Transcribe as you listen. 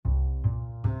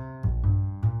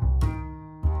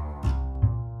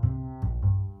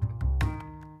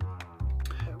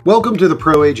Welcome to the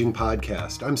Pro Aging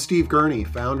Podcast. I'm Steve Gurney,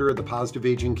 founder of the Positive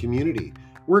Aging Community.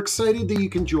 We're excited that you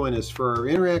can join us for our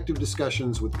interactive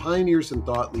discussions with pioneers and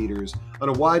thought leaders on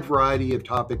a wide variety of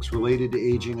topics related to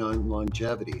aging and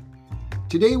longevity.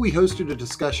 Today we hosted a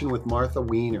discussion with Martha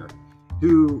Weiner,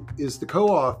 who is the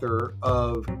co-author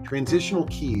of Transitional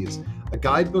Keys, a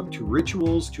guidebook to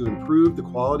rituals to improve the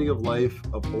quality of life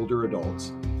of older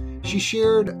adults. She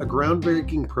shared a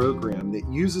groundbreaking program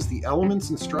that uses the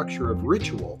elements and structure of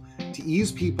ritual to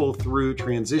ease people through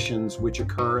transitions which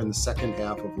occur in the second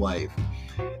half of life.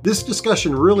 This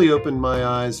discussion really opened my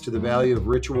eyes to the value of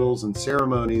rituals and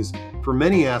ceremonies for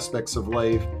many aspects of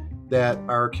life that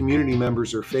our community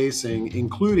members are facing,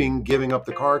 including giving up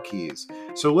the car keys.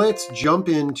 So let's jump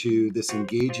into this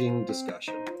engaging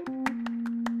discussion.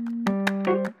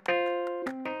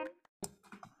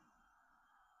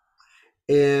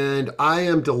 And I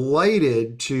am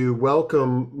delighted to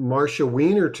welcome Marcia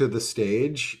Weiner to the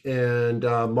stage. And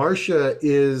Marcia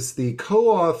is the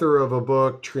co-author of a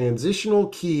book, Transitional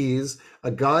Keys,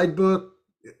 a guidebook,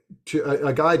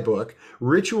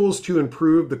 Rituals to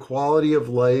Improve the Quality of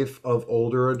Life of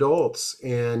Older Adults.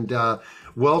 And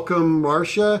welcome,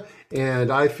 Marcia. And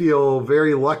I feel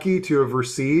very lucky to have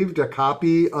received a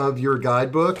copy of your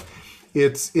guidebook.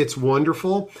 It's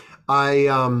wonderful.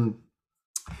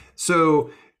 So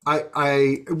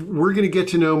we're going to get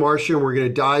to know Marcia, and we're going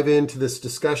to dive into this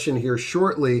discussion here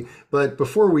shortly. But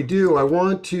before we do, I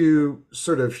want to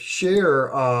sort of share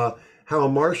how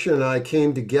Marcia and I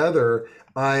came together.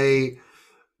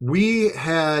 We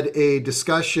had a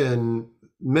discussion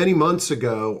many months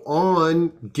ago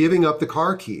on giving up the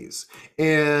car keys,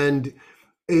 and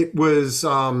it was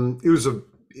a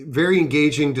very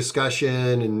engaging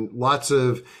discussion, and lots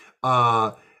of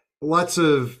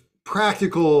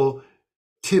practical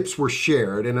tips were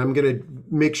shared, and I'm going to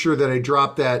make sure that I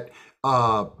drop that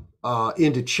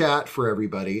into chat for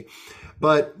everybody.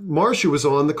 But Marcia was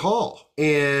on the call,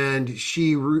 and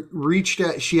she reached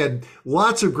out. She had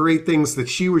lots of great things that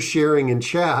she was sharing in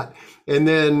chat, and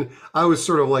then I was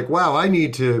sort of like, wow, I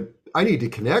need to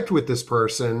connect with this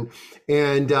person.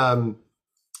 And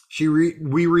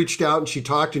we reached out, and she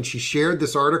talked, and she shared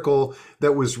this article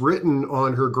that was written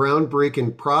on her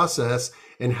groundbreaking process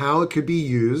and how it could be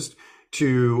used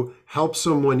to help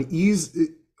someone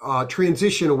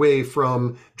transition away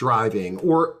from driving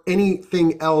or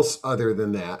anything else other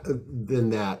than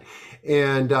that.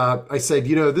 And I said,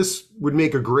 this would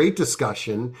make a great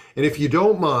discussion. And if you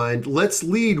don't mind, let's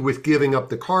lead with giving up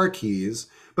the car keys.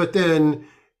 But then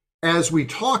as we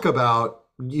talk about,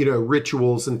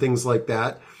 rituals and things like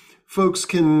that, folks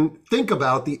can think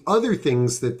about the other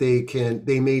things that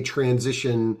they may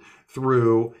transition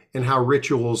through and how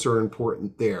rituals are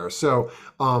important there. So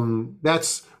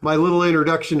that's my little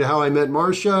introduction to how I met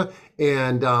Marcia,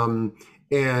 and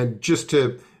just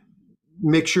to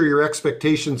make sure your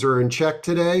expectations are in check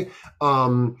today.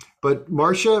 But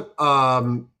Marcia,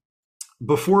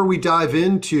 before we dive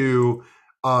into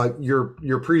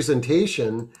your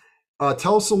presentation,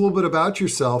 tell us a little bit about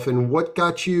yourself and what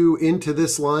got you into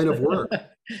this line of work.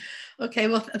 Okay,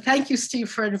 well, thank you, Steve,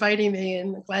 for inviting me,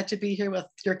 and glad to be here with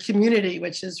your community,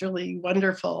 which is really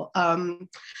wonderful.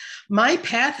 My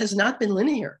path has not been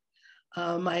linear.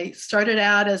 I started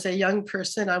out as a young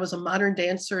person. I was a modern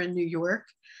dancer in New York,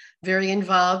 very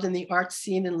involved in the art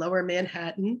scene in Lower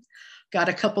Manhattan. Got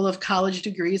a couple of college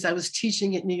degrees. I was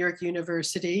teaching at New York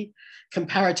University,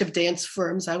 comparative dance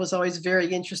forms. I was always very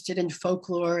interested in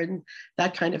folklore and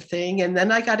that kind of thing. And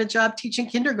then I got a job teaching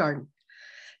kindergarten.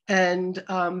 And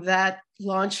that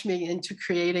launched me into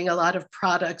creating a lot of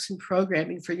products and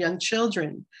programming for young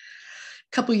children.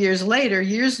 A couple years later,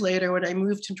 when I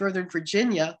moved to Northern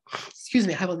Virginia, excuse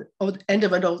me, I have an end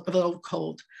of an old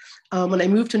cold. When I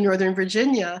moved to Northern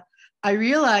Virginia, I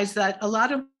realized that a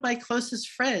lot of my closest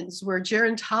friends were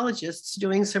gerontologists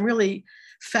doing some really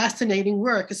fascinating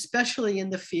work, especially in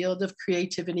the field of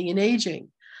creativity and aging.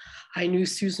 I knew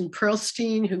Susan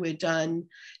Pearlstein, who had done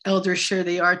Elders Share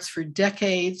the Arts for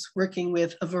decades, working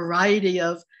with a variety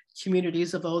of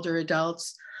communities of older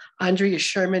adults. Andrea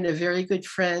Sherman, a very good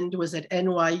friend, was at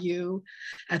NYU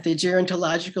at the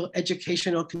Gerontological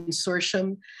Educational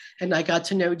Consortium. And I got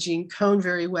to know Gene Cohn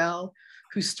very well,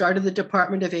 who started the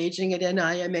Department of Aging at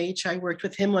NIMH. I worked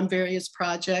with him on various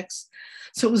projects.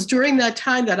 So it was during that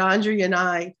time that Andrea and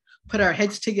I put our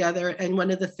heads together, and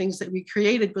one of the things that we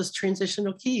created was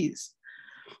Transitional Keys.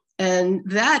 And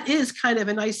that is kind of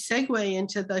a nice segue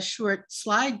into the short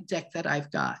slide deck that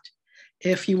I've got,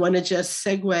 if you want to just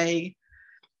segue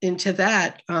into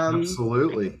that.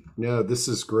 Absolutely. No, this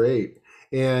is great.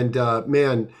 And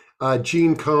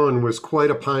Gene Cohn was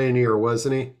quite a pioneer,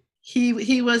 wasn't he?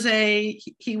 He was a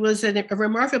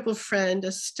remarkable friend,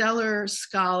 a stellar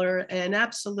scholar, and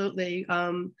absolutely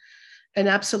a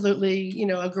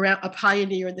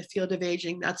pioneer in the field of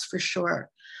aging. That's for sure.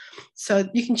 So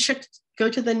you can go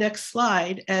to the next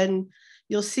slide, and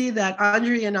you'll see that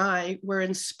Andre and I were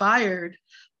inspired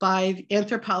by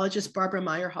anthropologist Barbara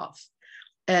Meyerhoff.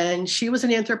 And she was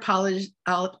an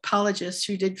anthropologist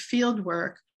who did field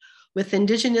work with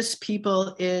indigenous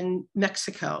people in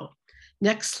Mexico.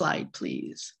 Next slide,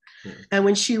 please. And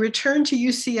when she returned to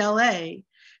UCLA,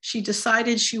 she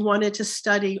decided she wanted to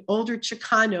study older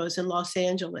Chicanos in Los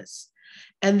Angeles.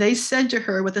 And they said to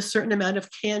her with a certain amount of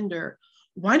candor,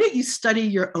 why don't you study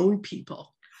your own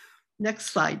people? Next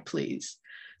slide, please.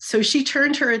 So she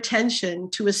turned her attention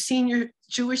to a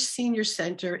Jewish senior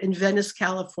center in Venice,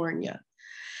 California.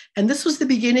 And this was the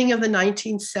beginning of the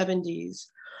 1970s,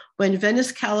 when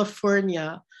Venice,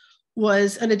 California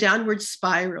was in a downward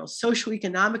spiral.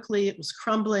 Socioeconomically, it was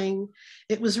crumbling.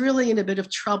 It was really in a bit of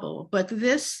trouble. But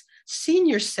this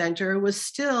senior center was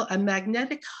still a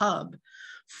magnetic hub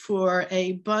for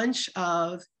a bunch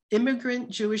of immigrant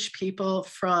Jewish people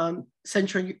from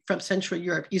Central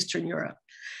Europe, Eastern Europe.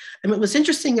 And what was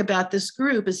interesting about this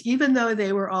group is even though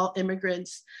they were all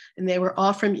immigrants and they were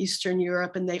all from Eastern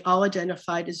Europe and they all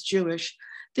identified as Jewish,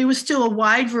 there was still a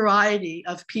wide variety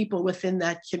of people within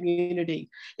that community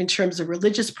in terms of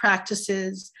religious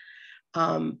practices,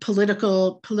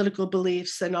 political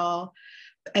beliefs and all.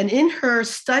 And in her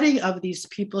study of these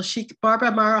people,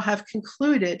 Barbara Meyerhoff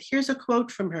concluded, here's a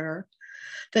quote from her,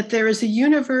 that there is a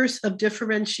universe of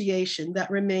differentiation that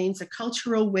remains a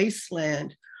cultural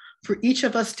wasteland for each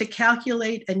of us to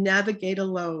calculate and navigate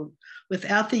alone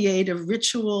without the aid of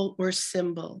ritual or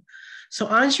symbol. So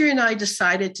Andre and I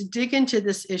decided to dig into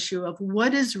this issue of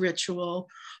what is ritual?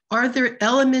 Are there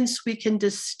elements we can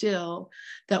distill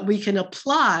that we can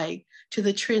apply to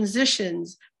the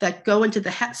transitions that go into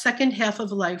the second half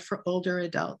of life for older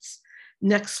adults?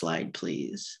 Next slide,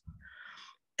 please.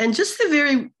 And just the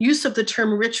very use of the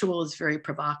term ritual is very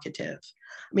provocative.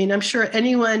 I mean, I'm sure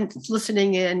anyone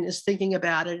listening in is thinking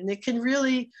about it, and it can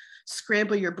really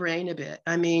scramble your brain a bit.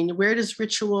 I mean, where does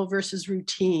ritual versus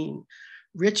routine,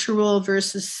 ritual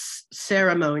versus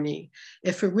ceremony?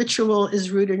 If a ritual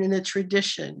is rooted in a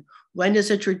tradition, when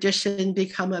does a tradition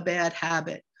become a bad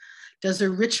habit? Does a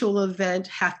ritual event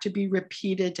have to be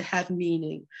repeated to have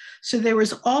meaning? So there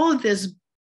was all of this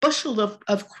bushel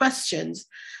of questions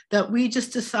that we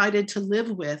just decided to live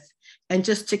with and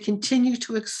just to continue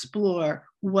to explore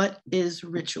what is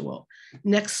ritual.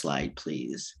 Next slide,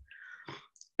 please.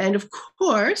 And of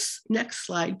course, next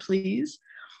slide, please.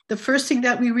 The first thing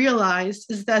that we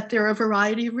realized is that there are a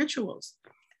variety of rituals.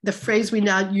 The phrase we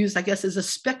now use, I guess, is a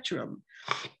spectrum.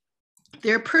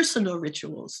 They're personal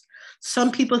rituals.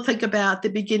 Some people think about the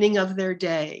beginning of their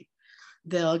day.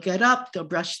 They'll get up, they'll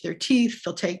brush their teeth,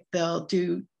 they'll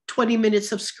do 20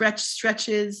 minutes of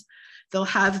stretches. They'll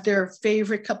have their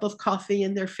favorite cup of coffee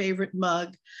in their favorite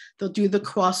mug. They'll do the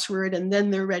crossword, and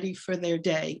then they're ready for their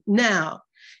day. Now,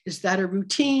 is that a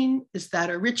routine? Is that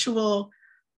a ritual?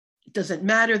 Does it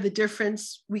matter the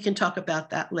difference? We can talk about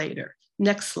that later.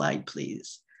 Next slide,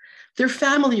 please. They're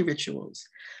family rituals.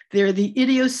 They're the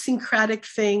idiosyncratic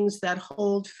things that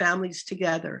hold families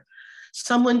together.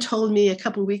 Someone told me a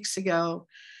couple of weeks ago,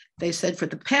 they said for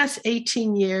the past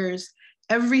 18 years,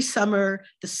 every summer,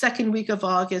 the second week of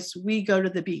August, we go to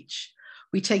the beach.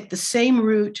 We take the same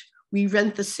route, we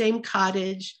rent the same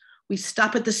cottage, we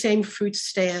stop at the same fruit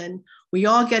stand, we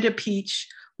all get a peach,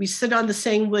 we sit on the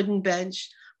same wooden bench.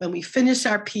 When we finish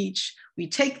our peach, we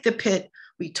take the pit,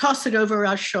 we toss it over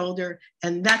our shoulder,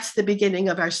 and that's the beginning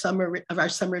of our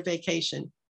summer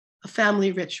vacation, a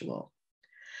family ritual.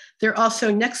 There are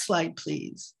also, next slide,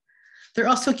 please. There are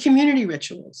also community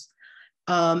rituals.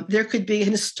 There could be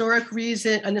an historic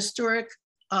reason, an historic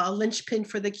linchpin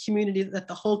for the community that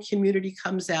the whole community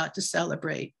comes out to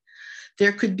celebrate.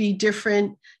 There could be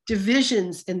different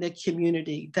divisions in the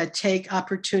community that take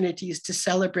opportunities to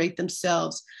celebrate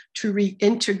themselves, to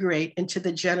reintegrate into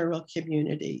the general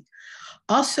community.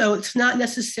 Also, it's not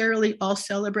necessarily all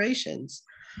celebrations.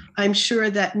 I'm sure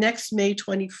that next May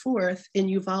 24th in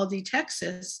Uvalde,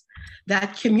 Texas,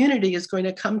 that community is going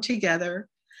to come together.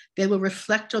 They will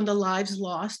reflect on the lives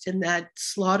lost in that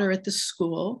slaughter at the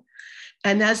school.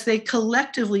 And as they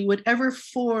collectively, whatever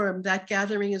form that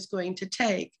gathering is going to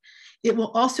take, it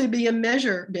will also be a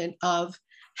measurement of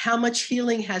how much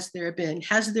healing has there been?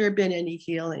 Has there been any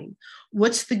healing?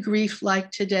 What's the grief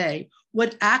like today?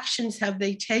 What actions have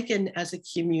they taken as a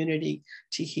community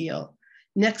to heal?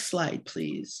 Next slide,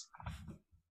 please.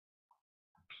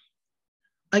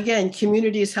 again,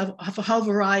 communities have a whole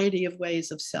variety of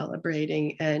ways of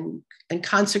celebrating and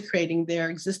consecrating their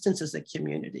existence as a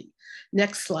community.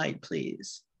 Next slide,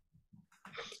 please.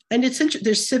 And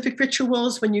there's civic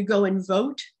rituals when you go and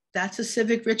vote. That's a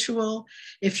civic ritual.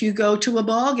 If you go to a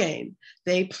ball game,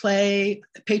 they play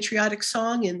a patriotic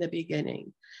song in the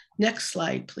beginning. Next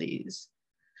slide, please.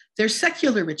 There's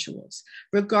secular rituals.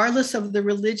 Regardless of the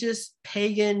religious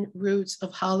pagan roots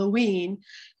of Halloween,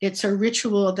 it's a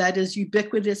ritual that is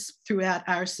ubiquitous throughout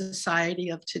our society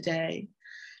of today.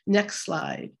 Next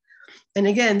slide. And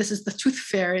again, this is the Tooth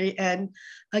Fairy. And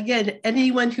again,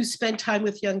 anyone who spent time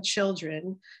with young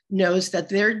children knows that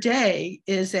their day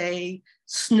is a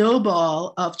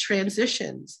snowball of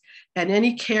transitions. And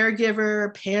any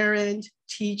caregiver, parent,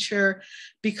 teacher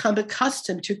become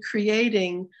accustomed to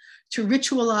to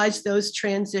ritualize those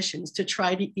transitions, to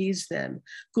try to ease them.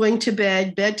 Going to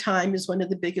bed, bedtime is one of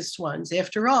the biggest ones.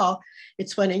 After all,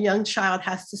 it's when a young child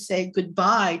has to say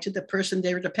goodbye to the person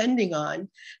they're depending on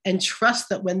and trust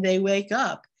that when they wake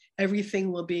up,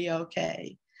 everything will be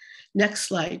okay. Next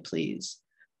slide, please.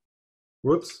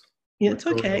 Whoops. Yeah, it's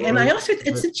okay. And I also,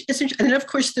 and of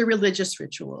course, the religious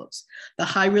rituals, the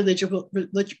high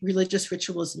religious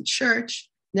rituals in church.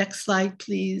 Next slide,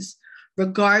 please.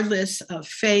 Regardless of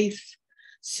faith,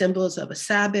 symbols of a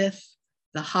Sabbath,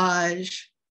 the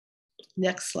Hajj.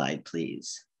 Next slide,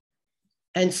 please.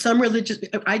 And some religious,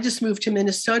 I just moved to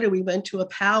Minnesota. We went to a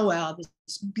powwow,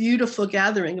 this beautiful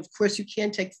gathering. Of course, you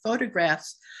can't take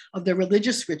photographs of the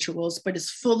religious rituals, but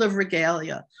it's full of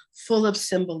regalia, full of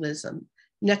symbolism.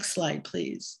 Next slide,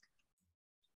 please.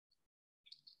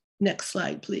 Next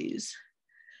slide, please.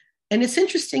 And it's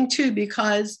interesting too,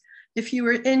 because if you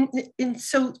were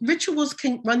so rituals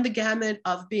can run the gamut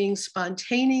of being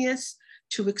spontaneous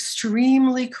to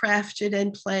extremely crafted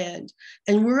and planned.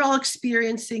 And we're all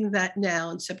experiencing that now.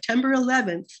 On September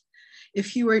 11th,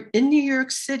 if you were in New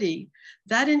York City,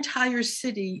 that entire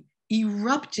city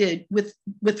erupted with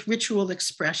ritual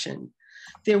expression.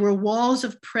 There were walls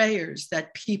of prayers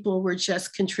that people were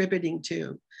just contributing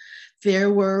to. There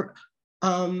were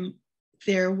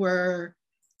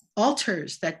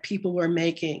altars that people were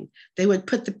making. They would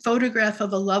put the photograph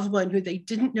of a loved one who they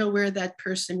didn't know where that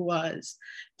person was.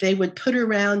 They would put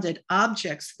around it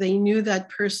objects they knew that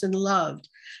person loved,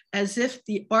 as if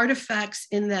the artifacts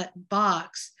in that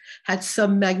box had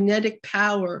some magnetic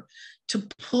power to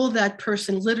pull that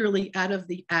person literally out of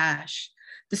the ash.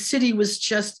 The city was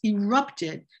just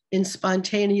erupted in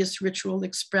spontaneous ritual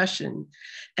expression.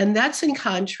 And that's in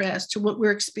contrast to what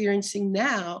we're experiencing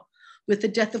now with the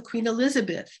death of Queen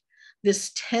Elizabeth,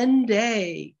 this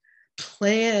 10-day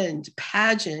planned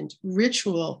pageant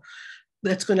ritual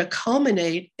that's going to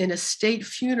culminate in a state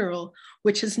funeral,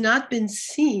 which has not been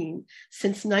seen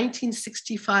since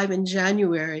 1965 in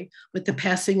January with the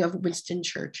passing of Winston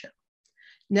Churchill.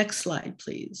 Next slide,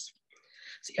 please.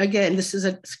 So again, this is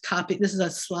a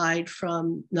slide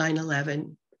from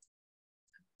 9/11.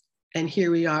 And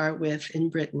here we are in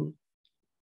Britain.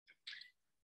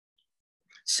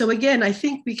 So again, I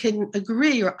think we can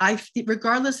agree,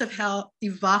 regardless of how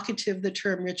evocative the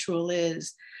term ritual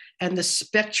is and the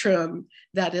spectrum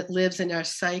that it lives in our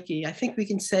psyche, I think we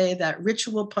can say that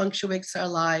ritual punctuates our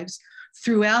lives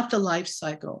throughout the life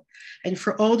cycle. And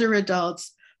for older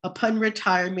adults, upon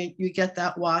retirement, you get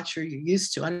that watch, or you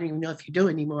used to, I don't even know if you do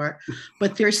anymore,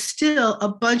 but there's still a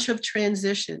bunch of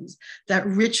transitions that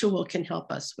ritual can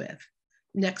help us with.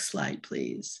 Next slide,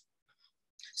 please.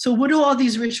 So what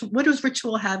does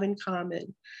ritual have in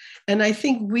common? And I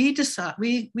think we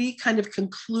kind of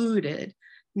concluded,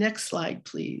 next slide,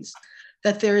 please,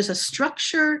 that there is a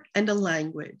structure and a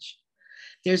language.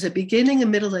 There's a beginning, a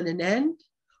middle, and an end,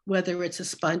 whether it's a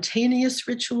spontaneous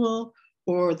ritual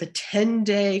or the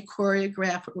 10-day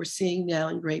choreograph that we're seeing now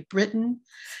in Great Britain.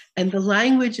 And the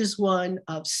language is one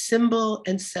of symbol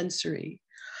and sensory.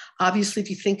 Obviously, if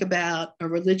you think about a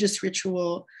religious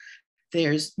ritual,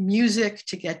 there's music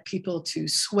to get people to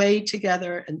sway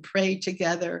together and pray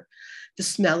together, the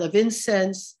smell of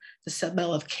incense, the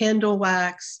smell of candle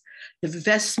wax, the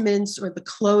vestments or the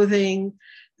clothing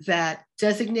that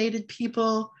designated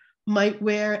people might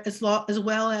wear, as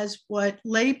well as what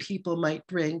lay people might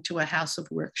bring to a house of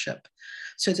worship.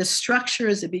 So the structure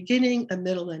is a beginning, a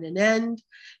middle, and an end,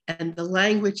 and the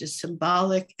language is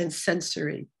symbolic and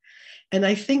sensory. And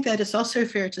I think that it's also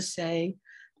fair to say,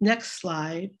 next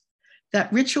slide,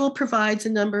 that ritual provides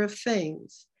a number of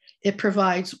things. It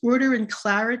provides order and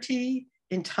clarity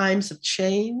in times of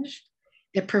change.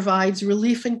 It provides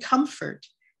relief and comfort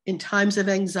in times of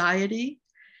anxiety.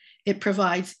 It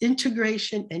provides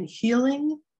integration and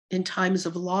healing in times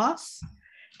of loss.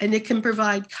 and it can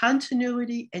provide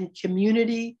continuity and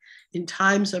community in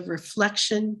times of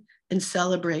reflection and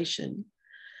celebration.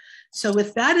 So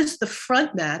with that as the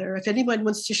front matter, if anyone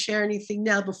wants to share anything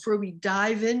now before we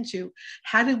dive into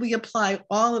how do we apply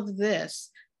all of this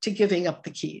to giving up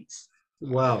the keys?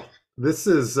 Wow, this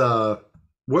is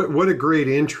what a great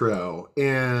intro,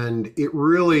 and it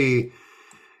really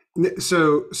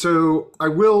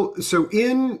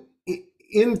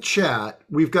in chat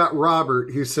we've got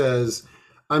Robert who says,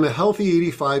 "I'm a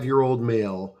healthy 85-year-old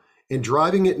male, and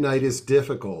driving at night is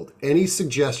difficult. Any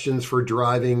suggestions for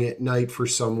driving at night for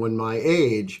someone my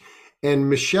age?" And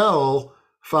Michelle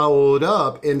followed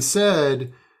up and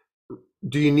said,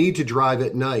 "Do you need to drive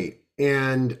at night?"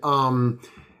 And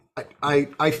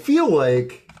I feel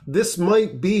like this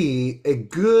might be a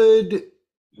good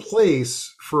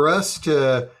place for us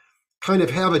to kind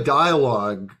of have a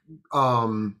dialogue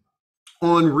on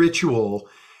ritual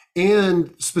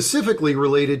and specifically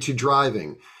related to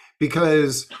driving,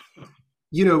 because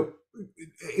and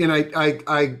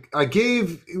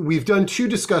we've done 2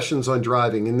 discussions on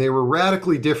driving, and they were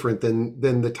radically different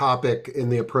than the topic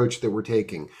and the approach that we're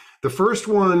taking. The first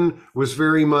one was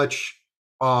very much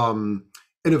an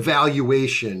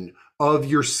evaluation of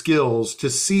your skills to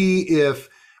see if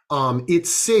it's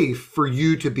safe for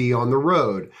you to be on the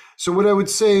road. So what I would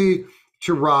say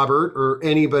to Robert or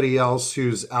anybody else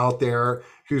who's out there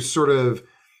who's sort of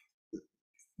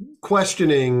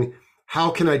questioning,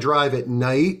 how can I drive at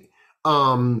night?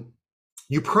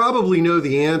 You probably know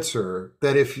the answer,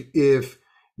 that if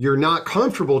you're not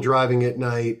comfortable driving at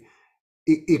night,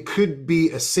 it could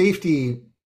be a safety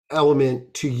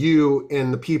element to you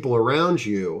and the people around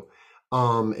you.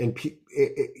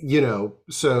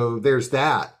 So there's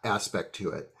that aspect to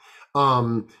it.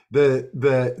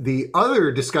 The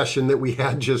other discussion that we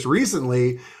had just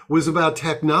recently was about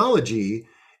technology,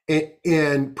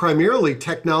 and primarily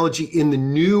technology in the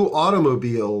new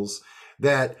automobiles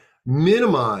that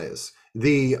minimize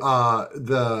the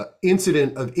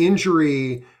incident of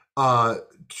injury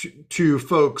to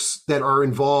folks that are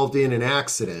involved in an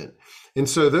accident. And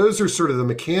so those are sort of the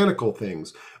mechanical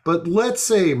things. But let's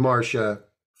say, Marcia,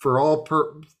 for all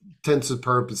intents and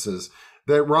purposes,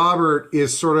 that Robert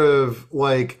is sort of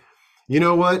like, you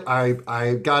know what,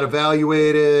 I got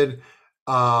evaluated.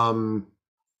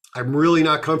 I'm really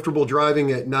not comfortable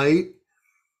driving at night.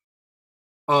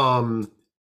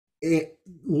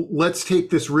 Let's take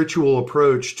this ritual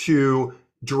approach to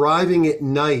driving at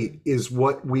night is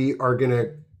what we are going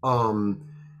to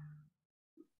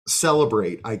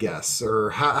celebrate, I guess. Or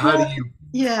how do you?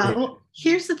 Yeah, well,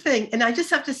 here's the thing. And I just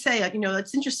have to say,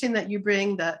 it's interesting that you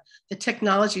bring the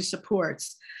technology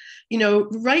supports.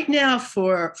 Right now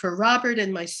for Robert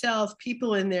and myself,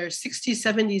 people in their 60s,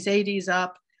 70s, 80s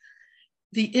up,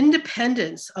 the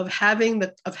independence of having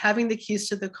the keys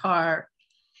to the car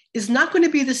is not going to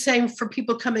be the same for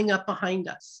people coming up behind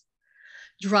us.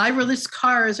 Driverless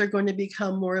cars are going to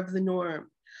become more of the norm.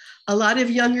 A lot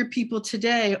of younger people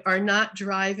today are not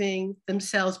driving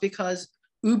themselves because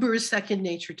Uber is second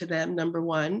nature to them, number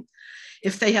one.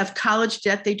 If they have college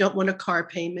debt, they don't want a car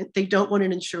payment. They don't want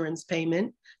an insurance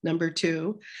payment, number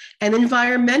two. And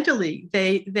environmentally,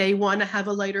 they want to have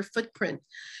a lighter footprint.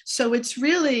 So it's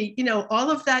really,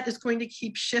 all of that is going to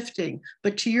keep shifting.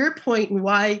 But to your point, and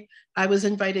why I was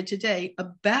invited today,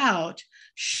 about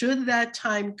should that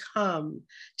time come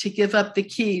to give up the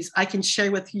keys, I can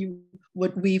share with you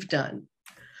what we've done.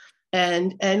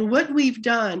 And what we've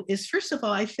done is, first of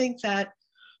all, I think that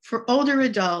for older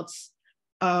adults,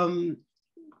 what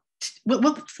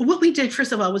we did,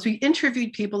 first of all, was we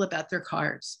interviewed people about their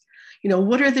cars.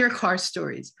 What are their car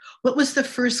stories? What was the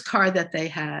first car that they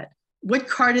had? What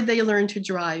car did they learn to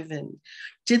drive in?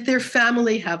 Did their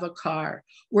family have a car?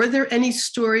 Were there any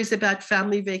stories about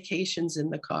family vacations in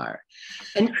the car?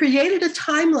 And created a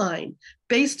timeline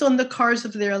based on the cars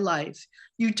of their life.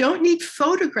 You don't need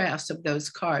photographs of those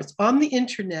cars. On the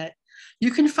internet,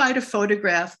 you can find a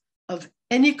photograph of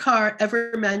any car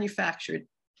ever manufactured,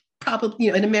 probably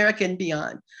in America and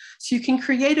beyond. So you can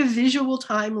create a visual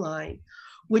timeline,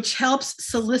 which helps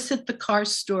solicit the car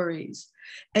stories.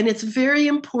 And it's very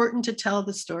important to tell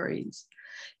the stories.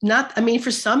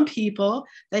 For some people,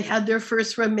 they had their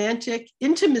first romantic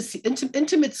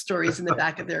intimate stories in the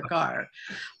back of their car.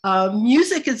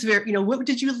 Music is very, what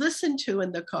did you listen to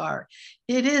in the car?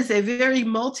 It is a very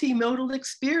multimodal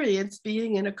experience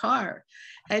being in a car.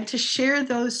 And to share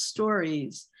those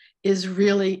stories is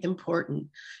really important.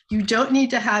 You don't need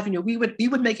to have, we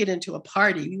would make it into a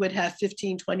party. We would have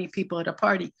 15, 20 people at a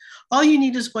party. All you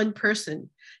need is one person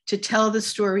to tell the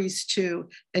stories to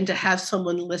and to have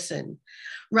someone listen.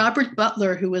 Robert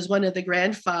Butler, who was one of the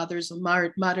grandfathers of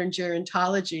modern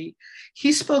gerontology,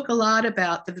 he spoke a lot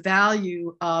about the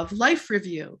value of life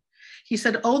review. He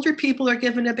said older people are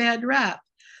given a bad rap.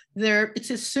 It's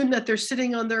assumed that they're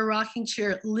sitting on their rocking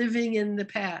chair living in the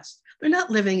past. They're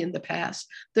not living in the past.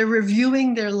 They're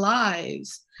reviewing their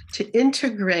lives to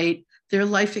integrate their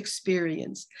life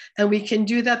experience. And we can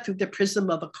do that through the prism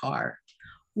of a car.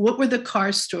 What were the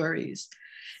car stories?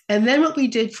 And then what we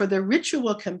did for the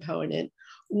ritual component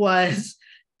was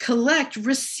collect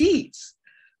receipts,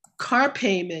 car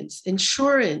payments,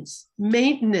 insurance,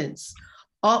 maintenance,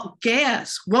 all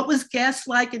gas. What was gas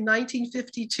like in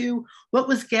 1952? What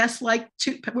was gas like?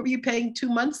 What were you paying 2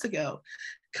 months ago?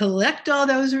 Collect all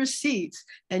those receipts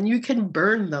and you can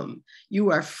burn them.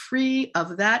 You are free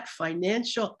of that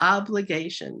financial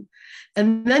obligation.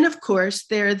 And then, of course,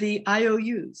 there are the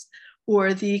IOUs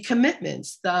or the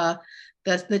commitments, the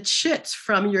chits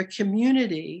from your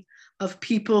community of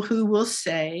people who will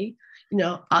say,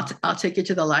 I'll take you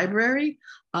to the library,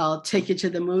 I'll take you to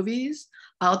the movies,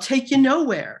 I'll take you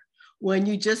nowhere. When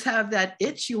you just have that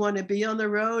itch, you want to be on the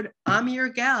road, I'm your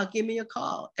gal, give me a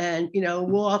call. And,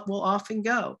 we'll off and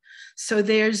go. So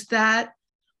there's that.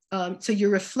 So you're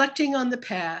reflecting on the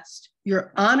past,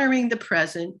 you're honoring the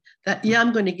present, that, yeah,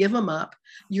 I'm going to give them up.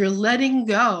 You're letting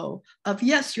go of,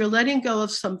 yes, you're letting go of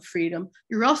some freedom.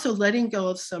 You're also letting go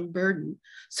of some burden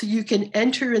so you can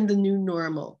enter in the new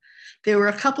normal. There were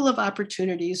a couple of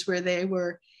opportunities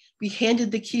where we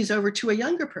handed the keys over to a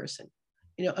younger person,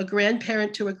 a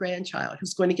grandparent to a grandchild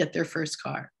who's going to get their first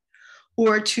car,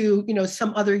 or to,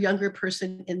 some other younger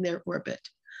person in their orbit.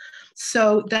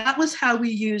 So that was how we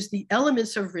used the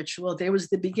elements of ritual. There was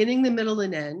the beginning, the middle,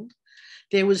 and end.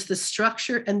 There was the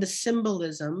structure and the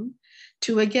symbolism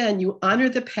to, again, you honor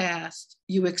the past,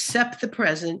 you accept the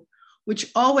present,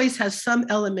 which always has some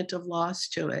element of loss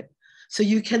to it. So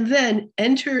you can then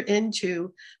enter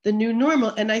into the new normal.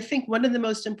 And I think one of the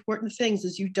most important things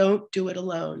is you don't do it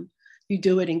alone. You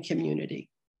do it in community.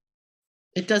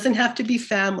 It doesn't have to be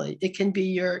family. It can be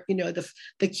your,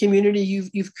 the community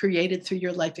you've created through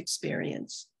your life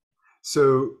experience.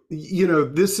 So,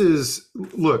 this is,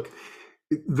 look,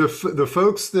 the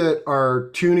folks that are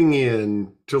tuning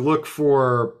in to look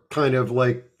for kind of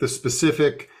like the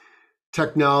specific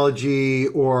technology,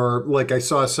 or like I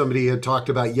saw somebody had talked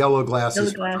about yellow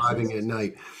glasses for driving at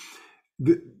night.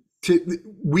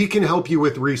 We can help you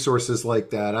with resources like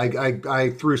that.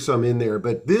 I threw some in there,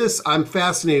 but I'm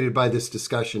fascinated by this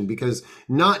discussion because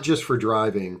not just for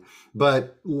driving,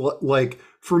 but like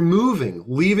for moving,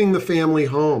 leaving the family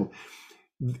home.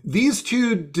 These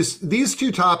two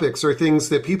topics are things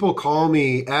that people call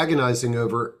me agonizing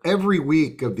over every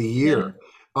week of the year.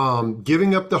 Yeah.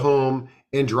 Giving up the home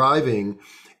and driving.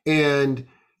 And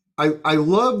I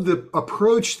love the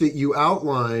approach that you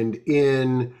outlined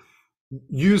in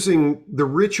using the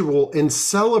ritual and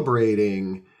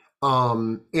celebrating,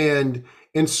 and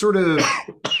sort of,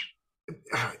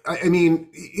 I mean,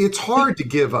 it's hard to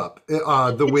give up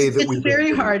the way that it's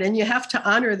very hard, and you have to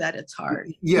honor that it's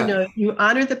hard. Yeah. You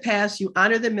honor the past, you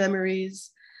honor the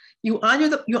memories, you honor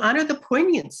the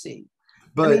poignancy.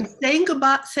 But saying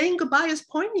goodbye is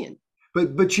poignant.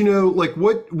 But like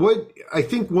what I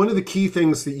think one of the key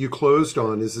things that you closed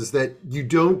on is that you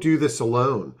don't do this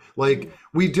alone. Like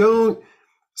we don't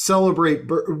celebrate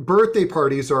birthday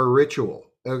parties are a ritual,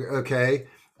 okay?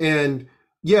 And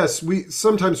yes,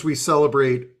 sometimes we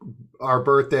celebrate our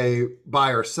birthday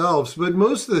by ourselves, but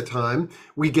most of the time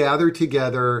we gather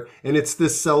together and it's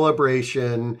this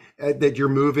celebration that you're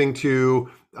moving to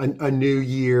a new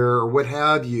year or what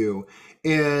have you.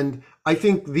 And I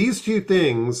think these two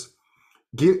things,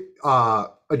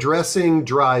 addressing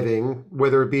driving,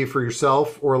 whether it be for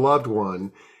yourself or a loved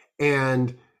one,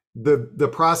 and the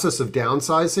process of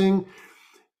downsizing,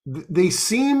 they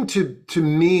seem to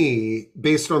me,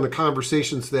 based on the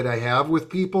conversations that I have with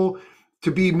people,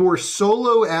 to be more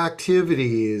solo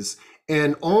activities,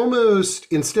 and almost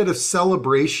instead of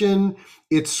celebration,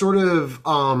 it's sort of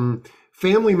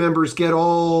family members get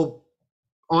all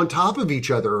on top of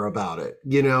each other about it,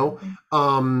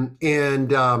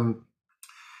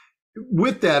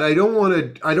 with that, I don't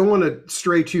want to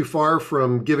stray too far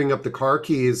from giving up the car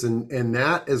keys and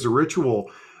that as a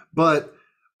ritual, but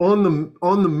on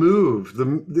the move,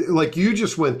 like you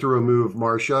just went through a move,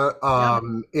 Marcia,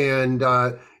 and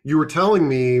you were telling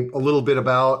me a little bit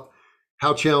about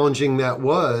how challenging that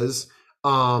was,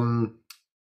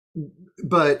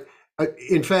 but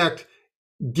in fact,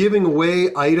 giving away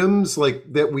items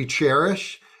like that we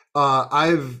cherish.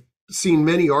 I've seen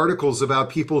many articles about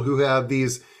people who have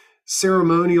these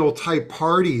ceremonial type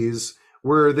parties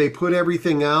where they put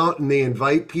everything out and they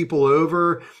invite people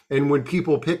over. And when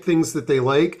people pick things that they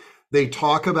like, they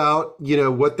talk about,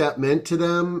 what that meant to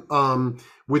them.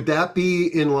 Would that be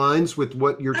in lines with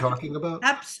what you're talking about?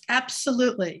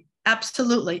 Absolutely.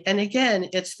 Absolutely. And again,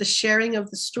 it's the sharing of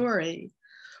the story,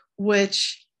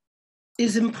 which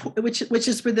is important, which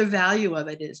is where the value of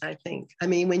it is, I think. I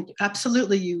mean, when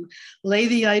absolutely you lay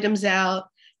the items out,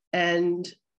 and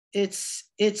it's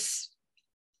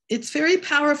very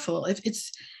powerful. If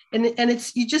it's and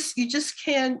it's you just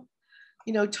can't,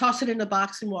 toss it in a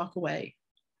box and walk away.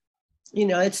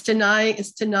 It's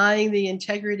denying the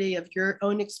integrity of your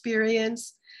own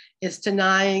experience. It's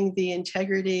denying the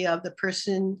integrity of the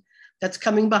person that's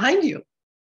coming behind you.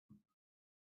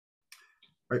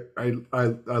 I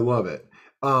love it.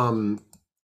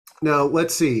 Now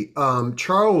let's see.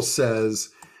 Charles says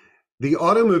the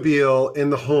automobile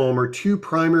and the home are two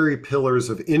primary pillars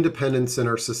of independence in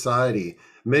our society.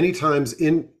 Many times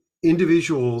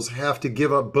individuals have to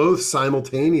give up both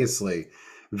simultaneously.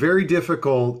 Very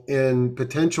difficult and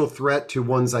potential threat to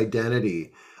one's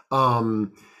identity. The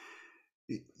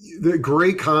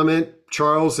great comment,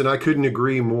 Charles, and I couldn't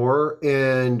agree more.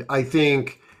 And I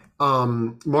think,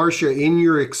 Marcia, in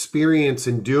your experience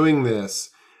in doing this,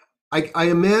 I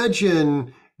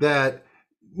imagine that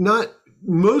not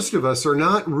most of us are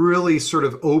not really sort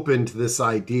of open to this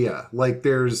idea. Like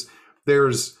there's,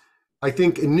 I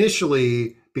think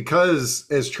initially, because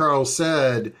as Charles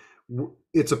said,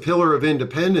 it's a pillar of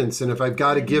independence. And if I've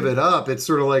got to give it up, it's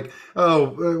sort of like, oh,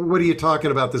 what are you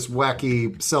talking about, this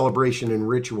wacky celebration and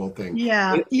ritual thing?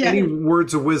 Yeah. Any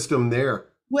words of wisdom there?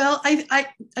 Well, I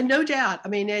no doubt. I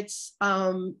mean, it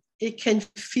can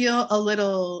feel a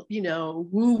little,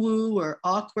 woo woo or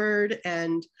awkward.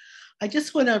 And I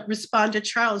just want to respond to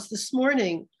Charles. This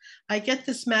morning, I get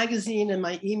this magazine in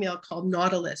my email called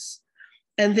Nautilus.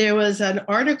 And there was an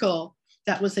article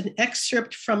that was an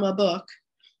excerpt from a book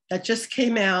that just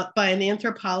came out by an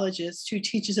anthropologist who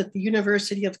teaches at the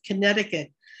University of Connecticut.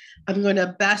 I'm going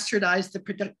to bastardize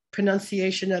the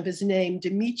pronunciation of his name,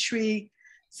 Dimitri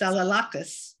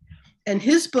Zalalakis. And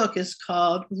his book is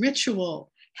called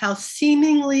Ritual: How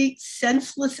Seemingly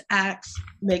Senseless Acts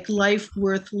Make Life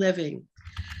Worth Living.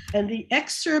 And the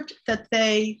excerpt that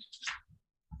they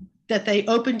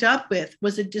opened up with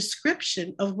was a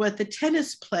description of what the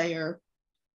tennis player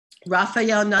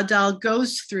Rafael Nadal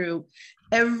goes through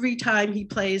every time he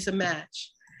plays a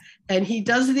match. And he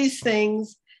does these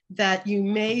things that you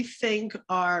may think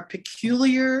are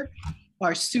peculiar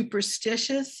or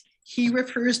superstitious. He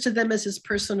refers to them as his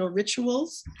personal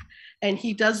rituals, and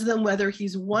he does them whether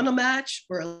he's won a match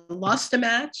or lost a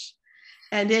match.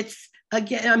 And it's,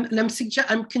 again,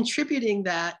 I'm contributing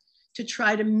that to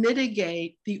try to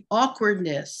mitigate the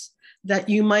awkwardness that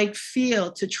you might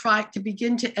feel, to try to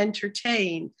begin to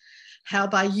entertain how,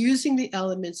 by using the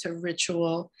elements of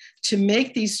ritual to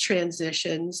make these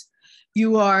transitions,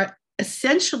 you are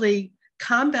essentially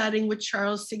combating what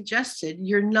Charles suggested.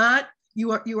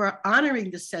 You are honoring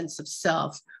the sense of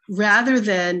self rather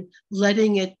than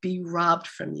letting it be robbed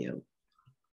from you.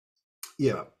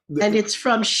 Yeah. And it's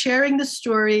from sharing the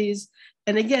stories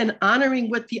and, again, honoring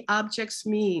what the objects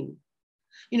mean.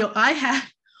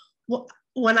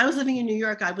 When I was living in New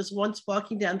York, I was once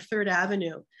walking down Third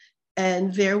Avenue,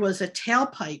 and there was a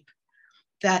tailpipe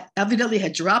that evidently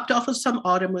had dropped off of some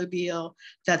automobile,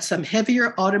 that some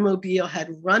heavier automobile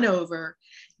had run over.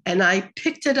 And I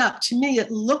picked it up. To me,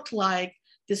 it looked like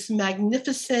this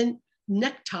magnificent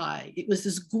necktie. It was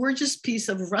this gorgeous piece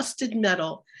of rusted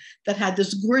metal that had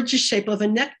this gorgeous shape of a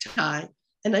necktie.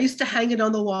 And I used to hang it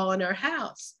on the wall in our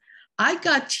house. I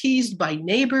got teased by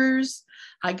neighbors.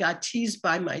 I got teased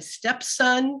by my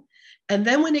stepson. And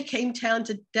then when it came down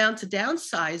to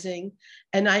downsizing,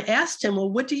 and I asked him, well,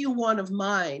 what do you want of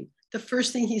mine? The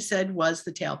first thing he said was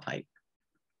the tailpipe.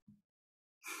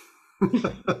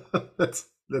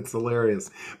 That's hilarious.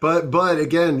 But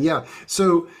again, yeah.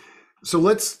 So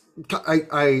let's,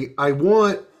 I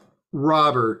want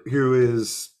Robert, who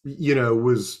is,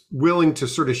 was willing to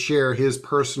sort of share his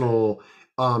personal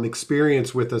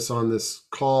experience with us on this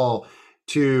call,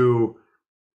 to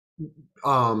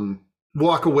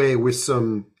walk away with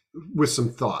some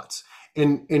thoughts.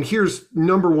 And here's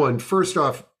number one. First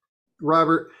off,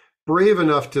 Robert, brave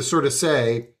enough to sort of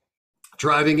say,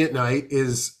 driving at night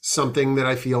is something that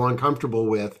I feel uncomfortable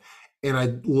with, and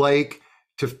I'd like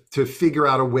to figure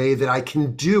out a way that I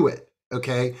can do it.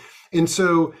 Okay. And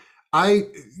so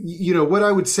what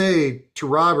I would say to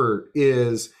Robert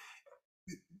is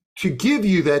to give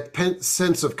you that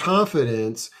sense of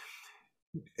confidence,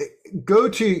 go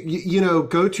to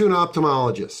an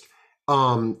ophthalmologist,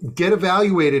 get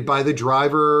evaluated by the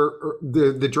driver,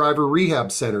 the driver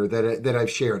rehab center that I've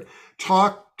shared.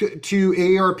 Talk to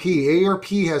AARP.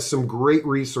 AARP has some great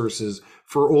resources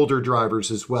for older drivers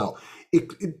as well.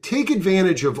 Take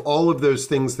advantage of all of those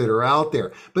things that are out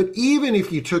there. But even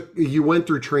if you went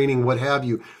through training, what have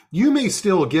you, you may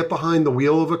still get behind the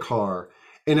wheel of a car.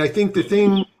 And I think the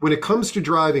thing when it comes to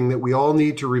driving that we all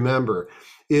need to remember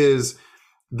is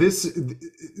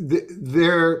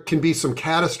there can be some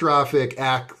catastrophic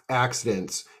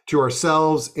accidents to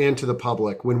ourselves and to the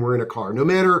public when we're in a car, no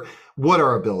matter what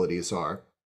our abilities are.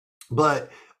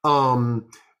 But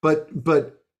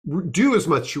do as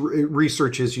much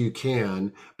research as you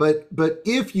can. But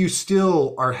if you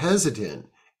still are hesitant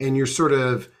and you're sort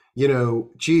of,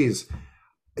 geez,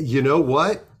 you know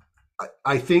what?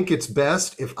 I think it's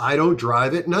best if I don't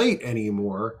drive at night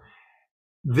anymore.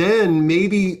 Then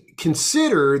maybe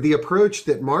consider the approach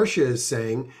that Marcia is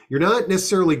saying. You're not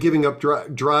necessarily giving up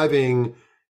driving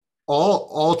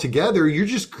altogether. You're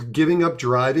just giving up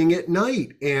driving at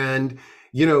night, and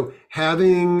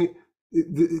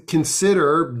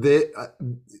consider that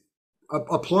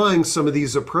applying some of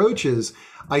these approaches.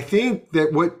 I think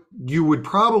that what you would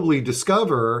probably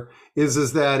discover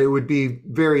is that it would be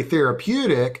very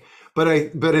therapeutic. But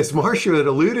as Marcia had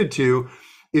alluded to,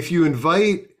 if you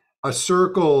invite a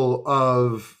circle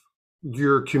of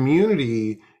your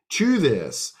community to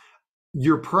this,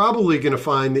 you're probably going to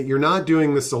find that you're not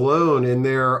doing this alone, and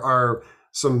there are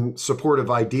some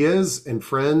supportive ideas and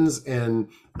friends and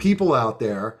people out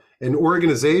there and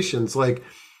organizations like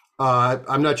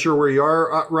I'm not sure where you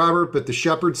are, Robert, but the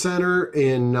Shepherd Center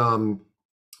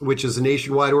which is a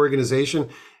nationwide organization,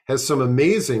 has some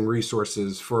amazing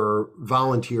resources for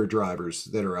volunteer drivers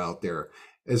that are out there,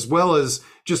 as well as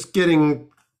just getting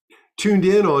tuned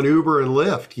in on Uber and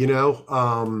Lyft.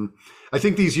 I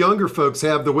think these younger folks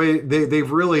have the way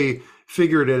they've really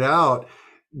figured it out.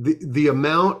 The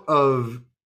amount of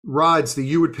rides that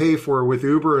you would pay for with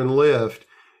Uber and Lyft,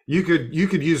 you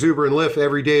could use Uber and Lyft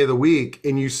every day of the week,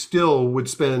 and you still would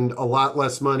spend a lot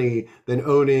less money than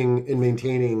owning and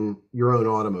maintaining your own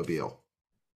automobile.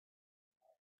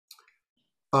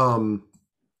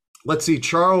 Let's see.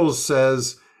 Charles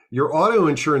says your auto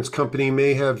insurance company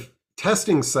may have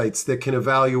testing sites that can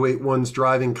evaluate one's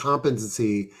driving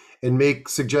competency and make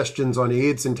suggestions on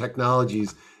aids and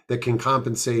technologies that can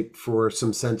compensate for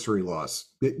some sensory loss.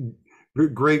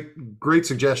 Great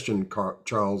suggestion,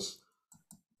 Charles.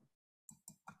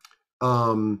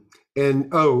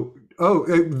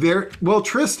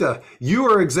 Trista, you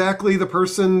are exactly the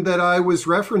person that I was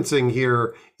referencing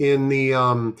here in the,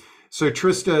 so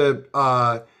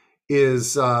Trista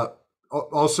is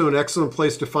also an excellent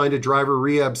place to find a driver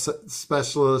rehab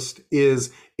specialist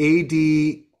is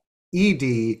aded.net.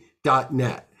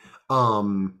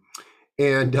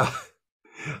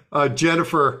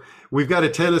 Jennifer, we've got a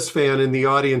tennis fan in the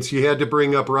audience. You had to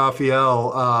bring up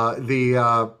Rafael.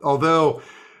 Although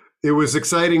it was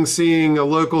exciting seeing a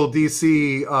local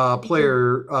DC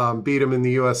player beat him in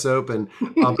the U.S. Open.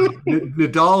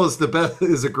 Nadal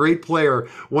is a great player,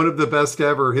 one of the best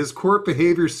ever. His court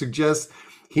behavior suggests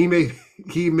he may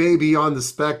be on the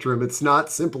spectrum. It's not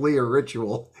simply a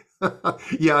ritual.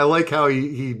 Yeah, I like how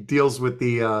he deals with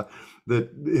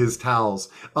his towels.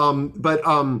 And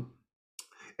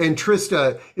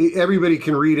Trista, everybody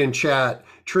can read in chat.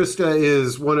 Trista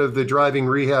is one of the driving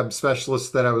rehab specialists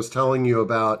that I was telling you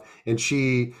about, and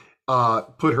she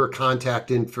put her contact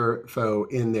info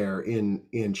in there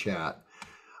in chat.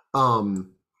 So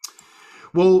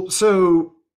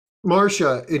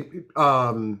Marcia,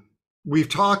 we've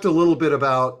talked a little bit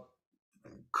about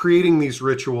creating these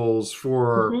rituals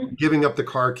for giving up the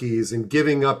car keys and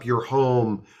giving up your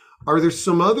home. Are there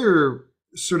some other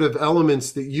sort of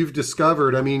elements that you've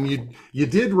discovered? I mean, you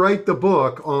did write the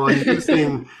book on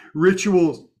using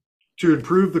rituals to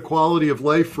improve the quality of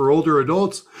life for older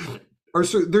adults.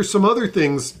 There's some other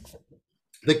things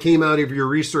that came out of your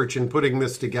research in putting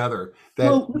this together?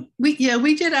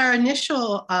 We did our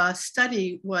initial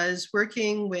study was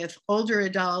working with older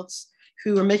adults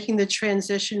who were making the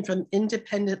transition from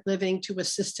independent living to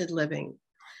assisted living.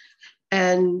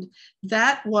 And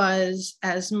that was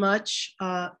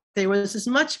there was as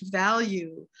much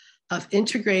value of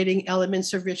integrating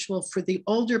elements of ritual for the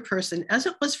older person as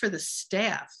it was for the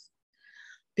staff,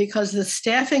 because the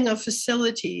staffing of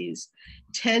facilities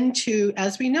tend to,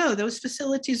 as we know, those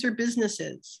facilities are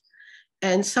businesses.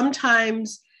 And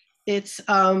sometimes it's,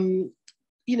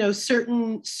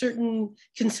 certain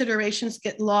considerations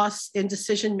get lost in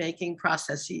decision-making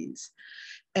processes.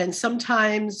 And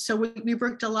sometimes, so we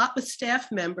worked a lot with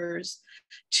staff members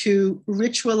to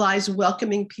ritualize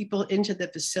welcoming people into the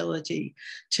facility,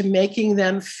 to making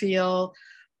them feel,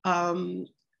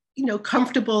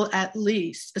 comfortable at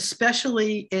least,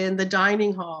 especially in the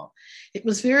dining hall. It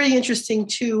was very interesting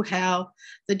too how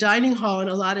the dining hall in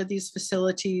a lot of these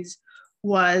facilities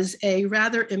was a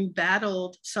rather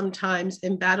sometimes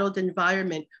embattled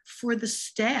environment for the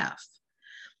staff.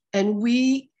 And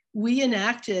we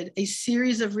enacted a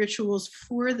series of rituals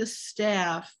for the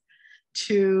staff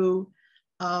to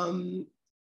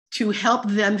help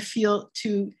them feel,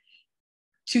 to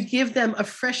give them a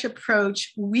fresh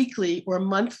approach weekly or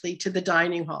monthly to the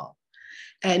dining hall.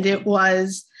 And it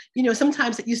was,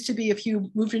 sometimes it used to be if you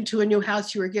moved into a new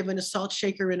house, you were given a salt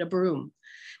shaker and a broom.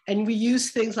 And we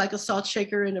use things like a salt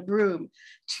shaker and a broom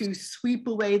to sweep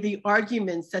away the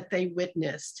arguments that they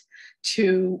witnessed,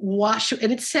 to wash.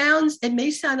 And it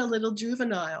may sound a little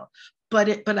juvenile,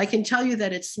 but I can tell you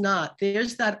that it's not.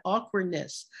 There's that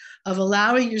awkwardness of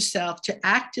allowing yourself to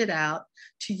act it out,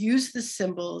 to use the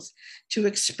symbols, to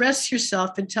express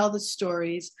yourself and tell the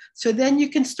stories. So then you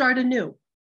can start anew.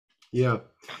 Yeah.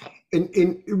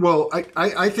 And well,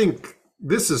 I think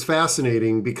this is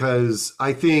fascinating because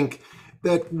I think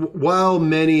that while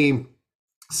many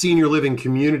senior living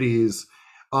communities,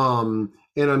 and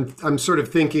I'm sort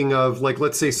of thinking of, like,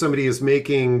 let's say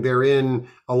they're in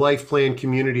a life plan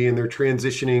community and they're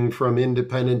transitioning from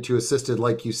independent to assisted,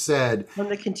 like you said. On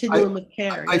the continuum of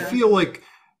care. I feel like,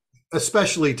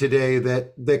 especially today,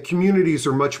 that communities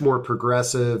are much more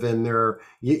progressive, and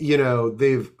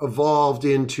they've evolved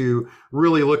into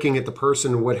really looking at the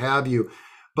person and what have you.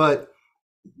 But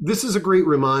this is a great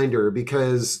reminder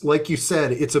because, like you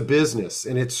said, it's a business,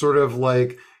 and it's sort of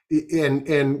like,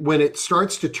 and when it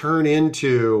starts to turn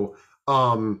into,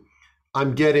 I'm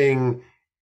getting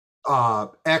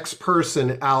X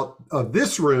person out of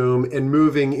this room and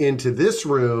moving into this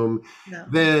room,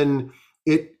 then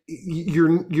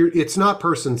it's not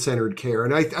person-centered care.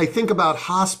 And I think about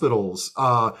hospitals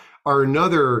are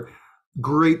another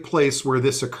great place where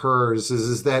this occurs,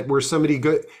 is that where somebody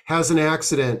has an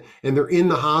accident and they're in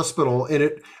the hospital,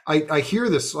 and I hear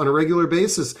this on a regular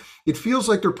basis. It feels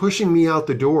like they're pushing me out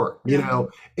the door,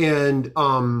 and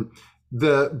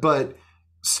but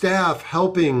staff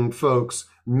helping folks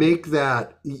make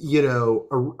that,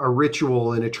 a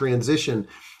ritual and a transition.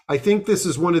 I think this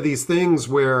is one of these things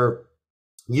where,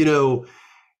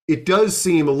 it does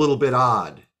seem a little bit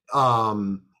odd.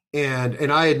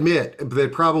 And I admit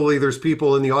that probably there's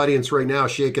people in the audience right now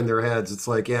shaking their heads. It's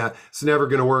like, yeah, it's never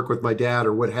going to work with my dad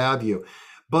or what have you.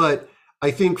 But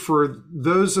I think for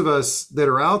those of us that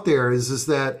are out there is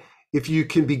that if you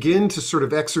can begin to sort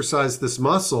of exercise this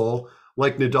muscle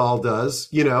like Nadal does,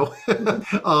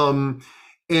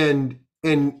 and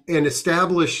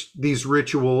establish these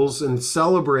rituals and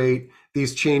celebrate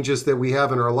these changes that we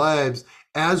have in our lives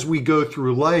as we go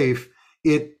through life,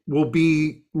 it will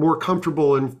be more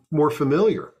comfortable and more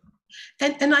familiar.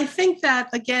 And I think that,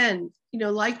 again,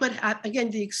 like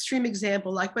the extreme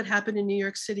example, like what happened in New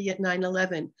York City at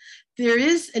 9/11, there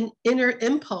is an inner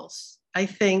impulse. I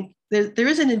think there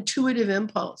is an intuitive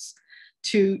impulse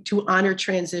to honor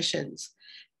transitions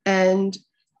and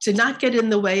to not get in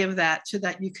the way of that, so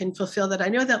that you can fulfill that. I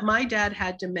know that my dad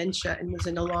had dementia and was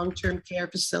in a long-term care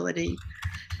facility.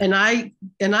 And I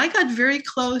got very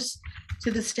close to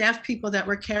the staff people that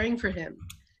were caring for him.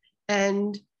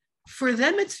 And for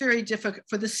them, it's very difficult.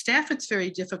 For the staff, it's very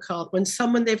difficult when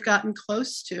someone they've gotten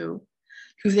close to,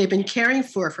 who they've been caring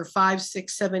for 5,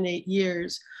 6, 7, 8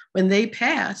 years, when they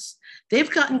pass, they've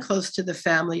gotten close to the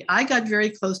family. I got very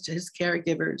close to his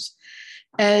caregivers.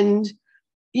 And,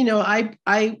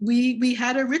 we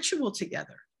had a ritual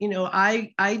together.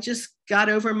 I just got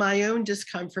over my own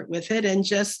discomfort with it and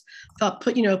just thought,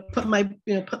 put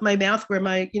my mouth where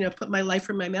put my life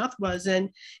where my mouth was.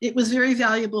 And it was very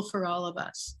valuable for all of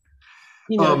us,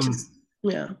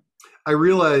 I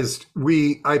realized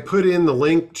I put in the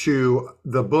link to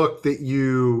the book that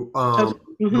you,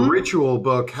 the ritual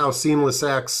book, How Seamless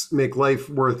Acts Make Life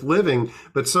Worth Living.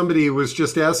 But somebody was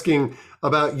just asking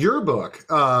about your book.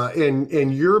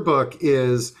 And your book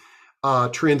is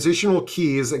Transitional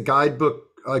Keys, a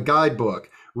guidebook,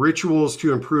 Rituals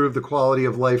to Improve the Quality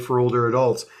of Life for Older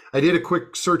Adults. I did a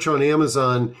quick search on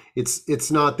Amazon.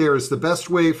 It's not there. Is the best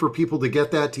way for people to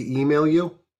get that to email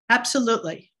you?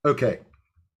 Absolutely. Okay.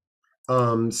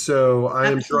 So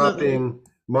I am dropping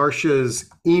Marcia's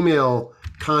email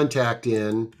contact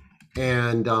in,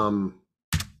 and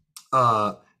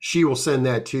she will send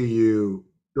that to you,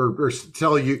 or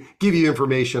give you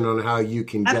information on how you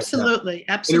can get that. Absolutely.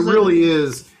 And it really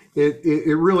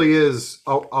is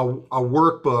a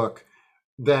workbook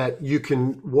that you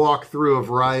can walk through a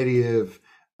variety of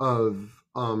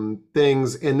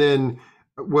things. And then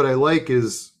what I like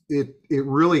is it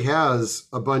really has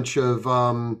a bunch of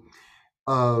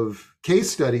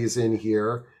case studies in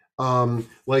here,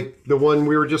 like the one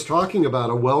we were just talking about,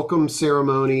 a welcome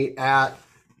ceremony at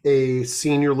a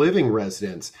senior living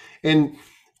residence. And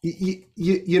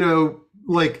you know,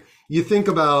 like you think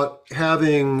about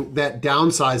having that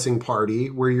downsizing party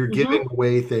where you're giving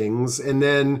away things, and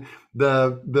then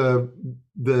the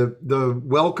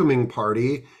welcoming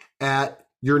party at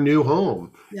your new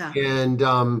home. Yeah. And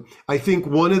I think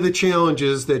one of the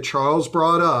challenges that Charles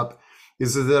brought up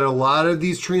is that a lot of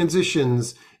these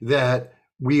transitions that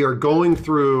we are going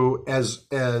through as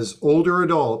older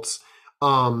adults,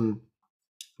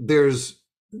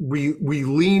 we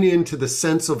lean into the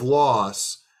sense of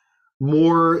loss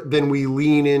more than we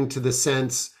lean into the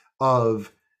sense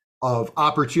of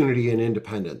opportunity and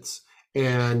independence.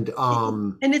 And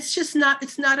it's just not,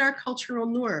 it's not our cultural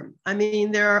norm. I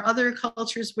mean, there are other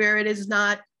cultures where it is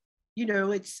not, you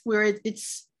know, it's where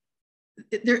it's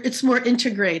more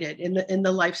integrated in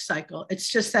the life cycle. It's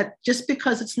just that just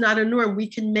because it's not a norm, we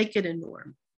can make it a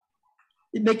norm,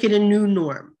 make it a new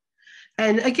norm.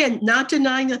 And again, not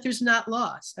denying that there's not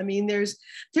loss. I mean, there's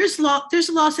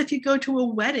loss if you go to a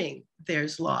wedding.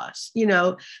 There's loss. You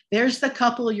know, there's the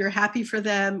couple, you're happy for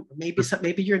them.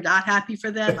 Maybe you're not happy for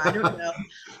them. I don't know,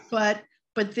 but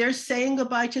they're saying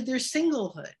goodbye to their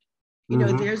singlehood. You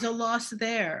know, there's a loss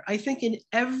there. I think in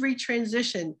every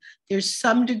transition, there's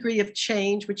some degree of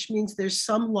change, which means there's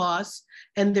some loss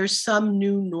and there's some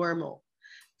new normal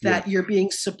that you're being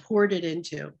supported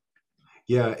into.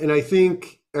 Yeah, and I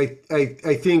think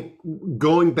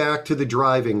going back to the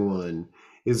driving one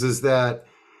is that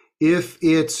if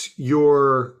it's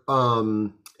you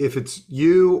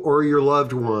or your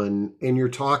loved one and you're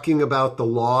talking about the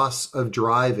loss of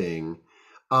driving,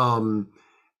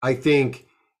 I think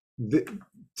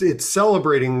it's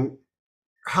celebrating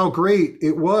how great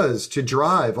it was to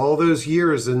drive all those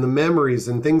years and the memories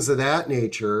and things of that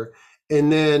nature.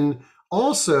 And then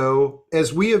also,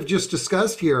 as we have just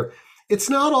discussed here, it's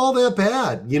not all that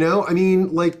bad, you know? I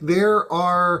mean, like there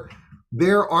are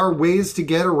ways to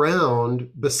get around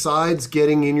besides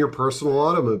getting in your personal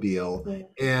automobile. Right.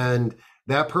 And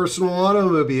that personal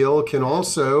automobile can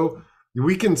also,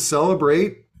 we can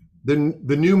celebrate the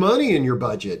new money in your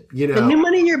budget, you know, the new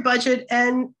money in your budget,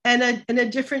 and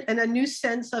a new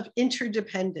sense of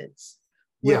interdependence,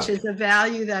 which is a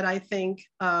value that I think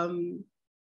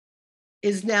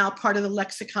is now part of the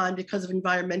lexicon because of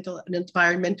environmental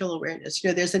awareness.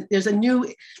 You know, there's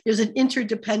an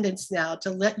interdependence now to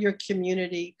let your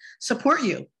community support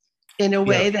you in a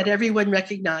way that everyone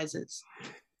recognizes.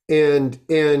 And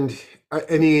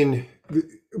I mean,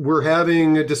 we're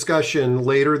having a discussion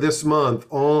later this month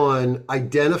on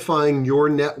identifying your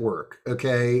network.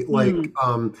 Okay. Like,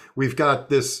 we've got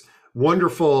this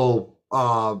wonderful,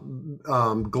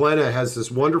 Glenna has this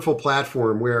wonderful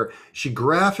platform where she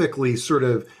graphically sort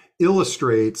of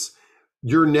illustrates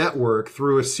your network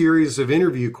through a series of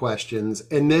interview questions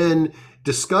and then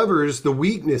discovers the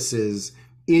weaknesses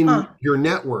in your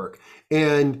network.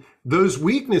 And those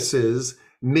weaknesses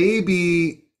may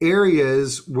be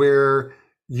areas where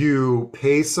you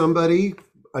pay somebody,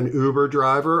 an Uber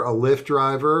driver, a Lyft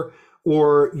driver,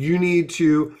 or you need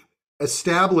to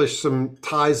establish some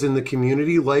ties in the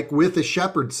community, like with the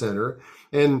Shepherd Center.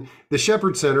 And the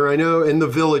Shepherd Center, I know in the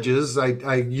villages,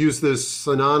 I use this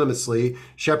synonymously,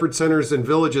 Shepherd Centers and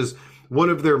villages, one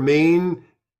of their main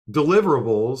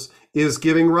deliverables is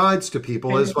giving rides to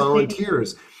people as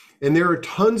volunteers. And there are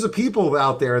tons of people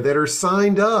out there that are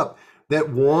signed up that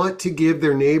want to give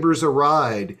their neighbors a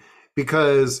ride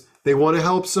because they want to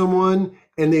help someone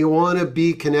and they want to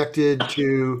be connected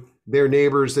to their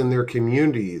neighbors and their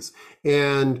communities.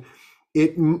 And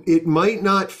it might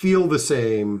not feel the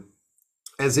same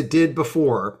as it did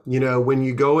before, you know, when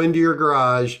you go into your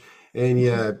garage and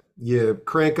you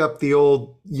crank up the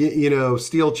old,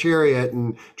 steel chariot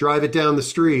and drive it down the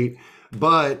street.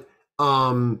 But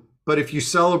if you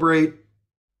celebrate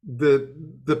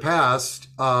the past,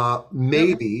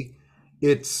 maybe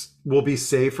will be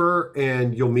safer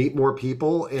and you'll meet more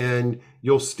people and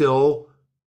you'll still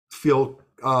feel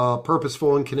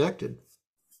purposeful and connected.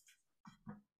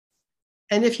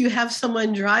 And if you have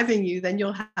someone driving you, then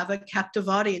you'll have a captive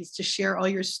audience to share all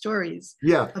your stories.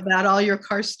 About all your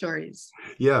car stories.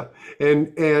 Yeah.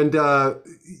 And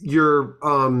your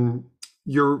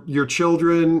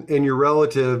children and your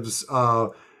relatives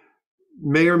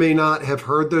may or may not have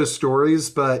heard those stories,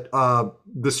 but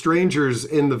the strangers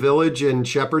in the village and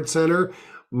Shepherd Center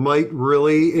might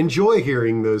really enjoy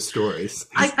hearing those stories.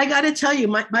 I got to tell you,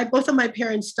 my both of my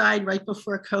parents died right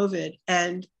before COVID,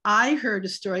 and I heard a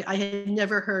story I had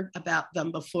never heard about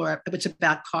them before. It was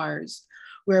about cars,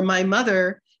 where my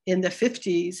mother in the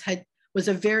 50s was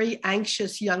a very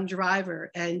anxious young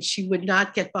driver, and she would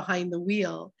not get behind the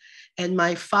wheel. And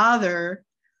my father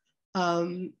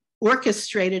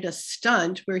orchestrated a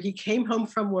stunt where he came home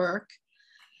from work,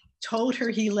 told her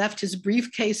he left his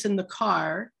briefcase in the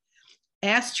car,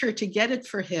 asked her to get it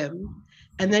for him,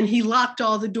 and then he locked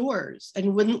all the doors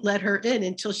and wouldn't let her in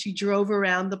until she drove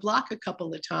around the block a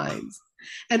couple of times.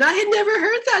 And I had never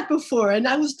heard that before, and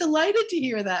I was delighted to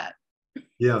hear that.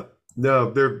 Yeah,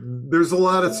 no, there's a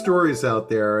lot of stories out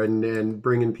there, and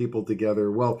bringing people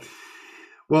together.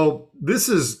 Well, this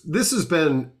has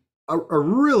been a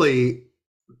really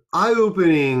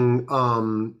eye-opening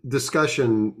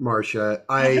discussion, Marcia.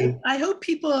 I hope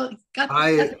people got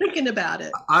thinking about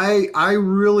it. I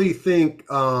really think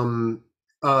and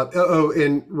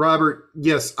Robert,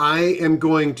 yes, I am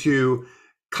going to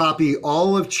copy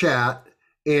all of chat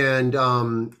and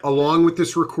along with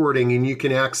this recording, and you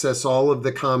can access all of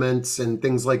the comments and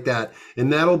things like that,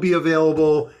 and that'll be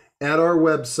available at our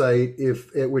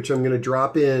website, which I'm going to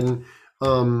drop in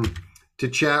to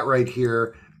chat right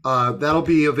here. That'll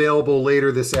be available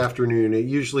later this afternoon. It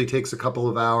usually takes a couple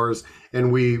of hours,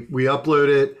 and we upload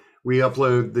it. We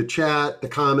upload the chat, the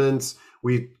comments.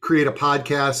 We create a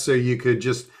podcast so you could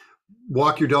just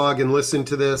walk your dog and listen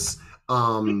to this.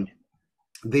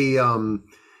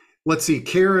 Let's see.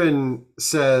 Karen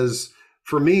says,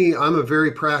 for me, I'm a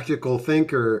very practical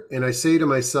thinker, and I say to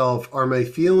myself, are my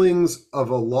feelings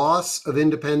of a loss of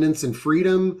independence and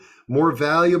freedom more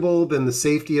valuable than the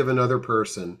safety of another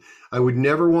person? I would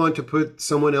never want to put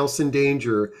someone else in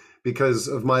danger because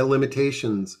of my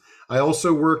limitations. I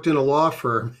also worked in a law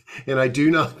firm, and I do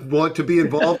not want to be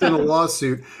involved in a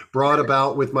lawsuit brought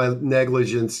about with my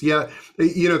negligence. Yeah,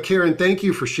 Karen, thank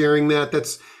you for sharing that.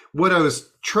 That's what I was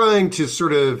trying to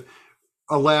sort of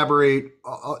elaborate.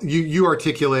 You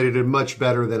articulated it much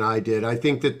better than I did. I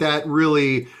think that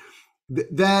really,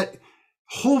 that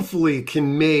hopefully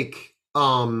can make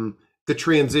the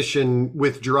transition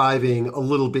with driving a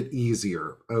little bit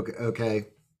easier. Okay.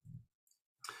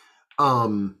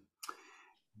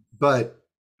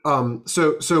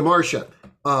 So Marcia,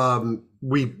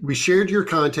 we shared your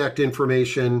contact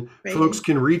information. Great. Folks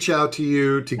can reach out to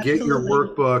you to get your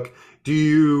workbook. Do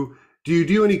you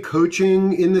do any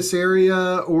coaching in this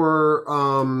area, or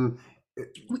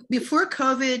before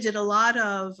COVID, did a lot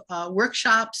of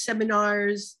workshops,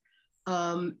 seminars,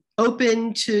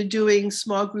 open to doing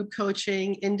small group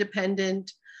coaching,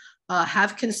 independent,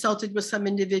 have consulted with some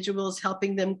individuals,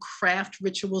 helping them craft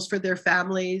rituals for their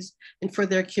families and for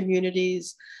their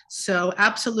communities. So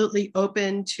absolutely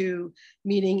open to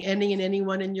meeting any and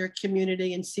anyone in your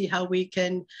community and see how we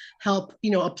can help,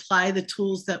 apply the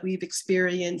tools that we've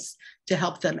experienced to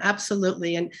help them.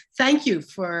 Absolutely. And thank you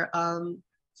for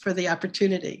the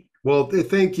opportunity. Well,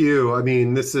 thank you. I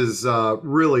mean, this has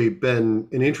really been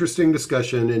an interesting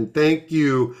discussion, and thank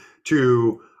you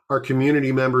to our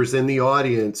community members in the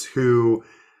audience who,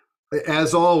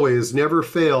 as always, never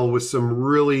fail with some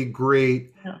really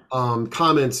great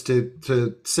comments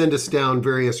to send us down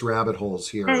various rabbit holes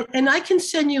here. And I can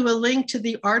send you a link to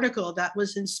the article that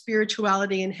was in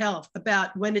Spirituality and Health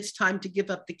about when it's time to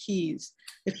give up the keys,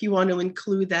 if you want to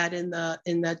include that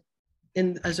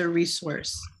as a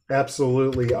resource.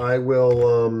 Absolutely. I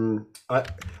will.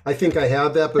 I think I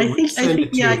have that, but send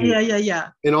it to me. Yeah.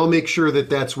 And I'll make sure that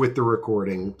that's with the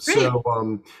recording. Great. So,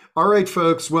 all right,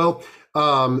 folks. Well,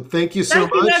 thank you so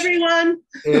much. Thank you, everyone.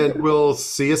 And we'll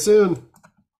see you soon.